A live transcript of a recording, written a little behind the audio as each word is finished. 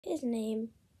His name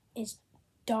is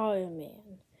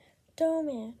Dollman.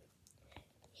 Dollman.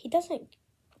 He doesn't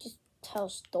just tell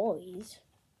stories.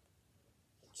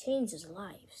 He changes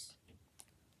lives.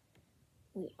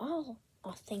 We all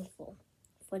are thankful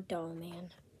for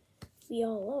Dollman. We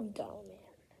all love Dollman.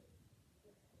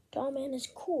 Dollman is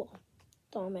cool.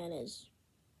 Dollman is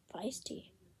feisty.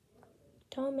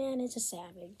 Dollman is a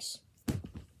savage.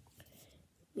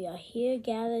 We are here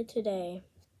gathered today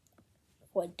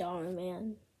for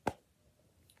Dollman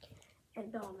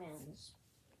and Dollman's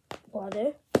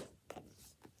brother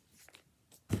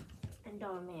and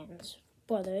Dollman's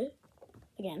brother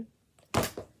again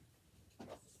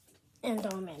and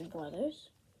Dollman brothers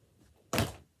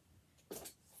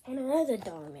and another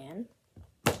Dollman,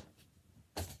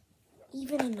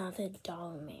 even another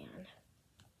Dollman,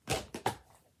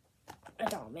 a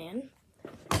Dollman,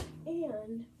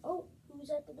 and oh, who's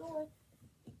at the door?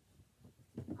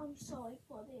 I'm sorry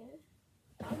for this.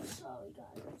 I'm sorry,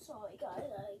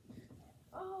 guys.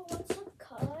 Oh, what's up,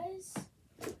 cuz?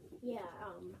 Yeah,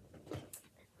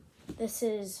 this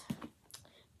is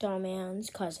Dollman's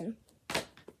cousin.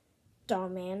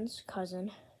 Dollman's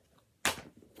cousin.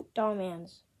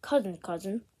 Dollman's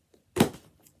cousin.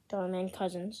 Dollman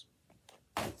cousins.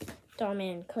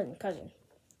 Dollman cousin.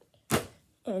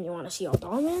 And you want to see all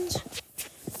Dollmans?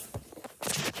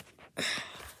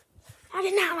 I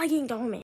did not like eating Dollman.